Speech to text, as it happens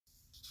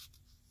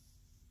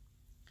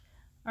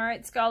All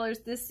right, scholars,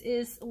 this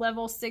is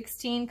level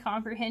 16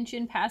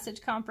 comprehension,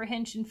 passage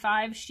comprehension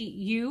 5, sheet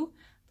U.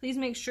 Please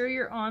make sure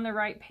you're on the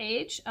right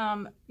page.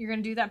 You're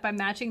going to do that by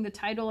matching the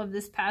title of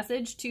this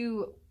passage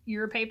to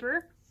your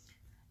paper.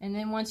 And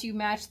then once you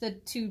match the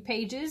 2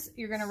 pages,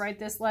 you're going to write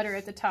this letter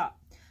at the top.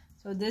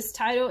 So this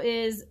title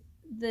is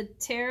the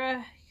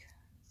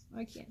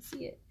I can't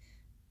see it.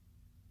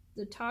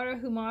 The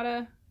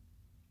Tarahumara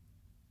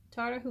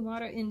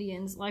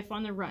Indians, Life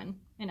on the Run.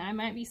 And I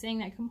might be saying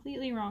that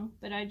completely wrong,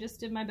 but I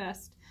just did my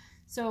best.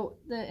 So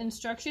the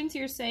instructions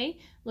here say,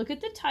 look at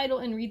the title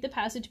and read the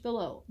passage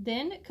below.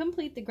 Then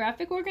complete the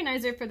graphic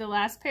organizer for the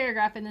last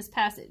paragraph in this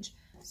passage.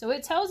 So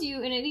it tells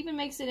you, and it even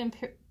makes it in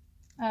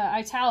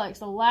italics,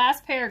 the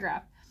last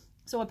paragraph.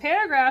 So a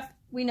paragraph,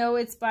 we know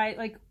it's by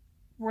like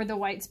where the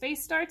white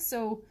space starts.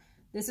 So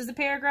this is a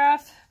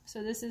paragraph.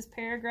 So this is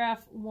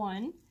paragraph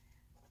 1,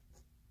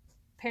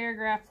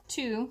 paragraph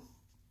 2,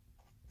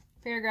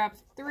 paragraph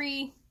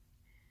 3.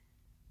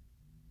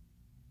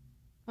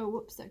 Oh,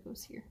 whoops, that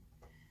goes here.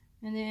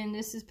 And then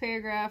this is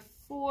paragraph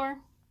 4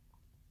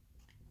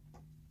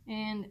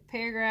 and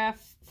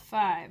paragraph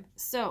 5.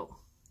 So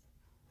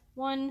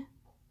 1,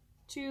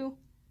 2,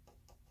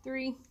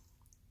 3,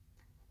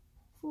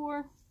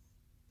 4,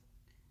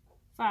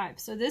 5.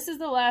 So this is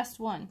the last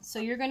one. So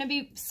you're going to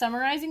be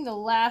summarizing the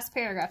last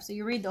paragraph. So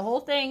you read the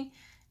whole thing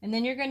and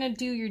then you're going to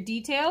do your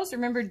details.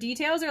 Remember,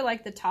 details are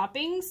like the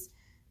toppings.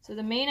 So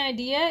the main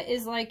idea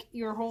is like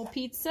your whole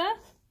pizza.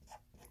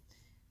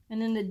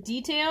 And then the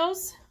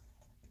details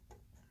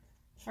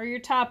are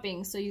your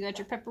toppings. So you got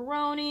your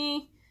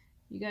pepperoni,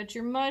 you got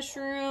your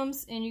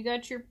mushrooms, and you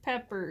got your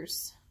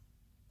peppers.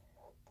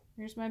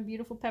 Here's my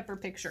beautiful pepper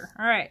picture.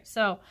 All right,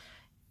 so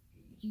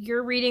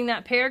you're reading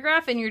that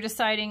paragraph and you're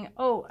deciding,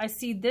 oh, I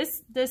see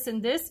this, this,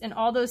 and this, and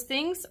all those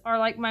things are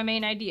like my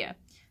main idea.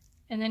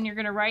 And then you're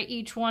going to write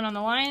each one on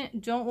the line.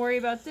 Don't worry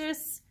about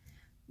this.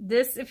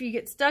 This, if you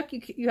get stuck,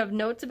 you have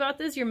notes about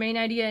this, your main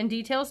idea and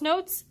details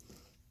notes.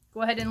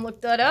 Go ahead and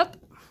look that up.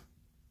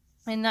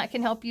 And that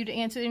can help you to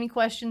answer any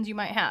questions you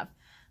might have.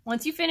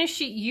 Once you finish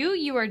sheet U,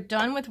 you are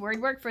done with word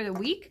work for the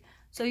week.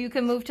 So you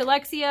can move to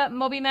Lexia,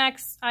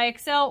 MobiMax,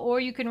 IXL, or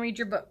you can read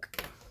your book.